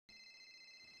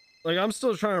Like, I'm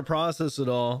still trying to process it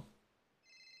all.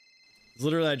 It's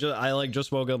literally, I like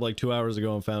just woke up like 2 hours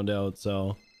ago and found out,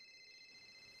 so.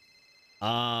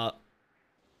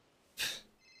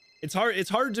 It's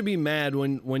hard to be mad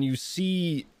when you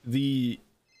see the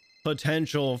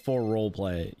potential for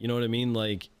roleplay. You know what I mean?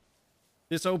 Like,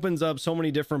 this opens up so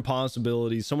many different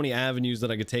possibilities, so many avenues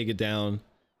that I could take it down.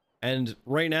 And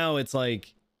right now it's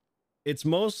like, it's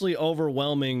mostly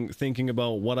overwhelming thinking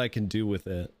about what I can do with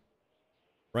it.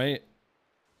 Right?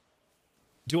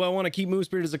 Do I want to keep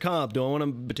Moosebeard as a cop? Do I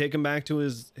want to take him back to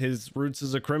his roots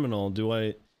as a criminal? Do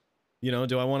I, you know,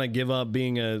 do I want to give up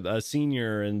being a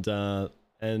senior and all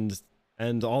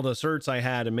the certs I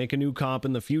had and make a new cop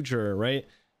in the future, right?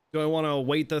 Do I want to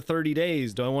wait the 30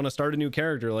 days? Do I want to start a new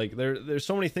character? Like, there's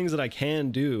so many things that I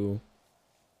can do,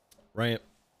 right?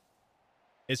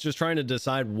 It's just trying to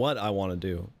decide what I want to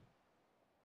do.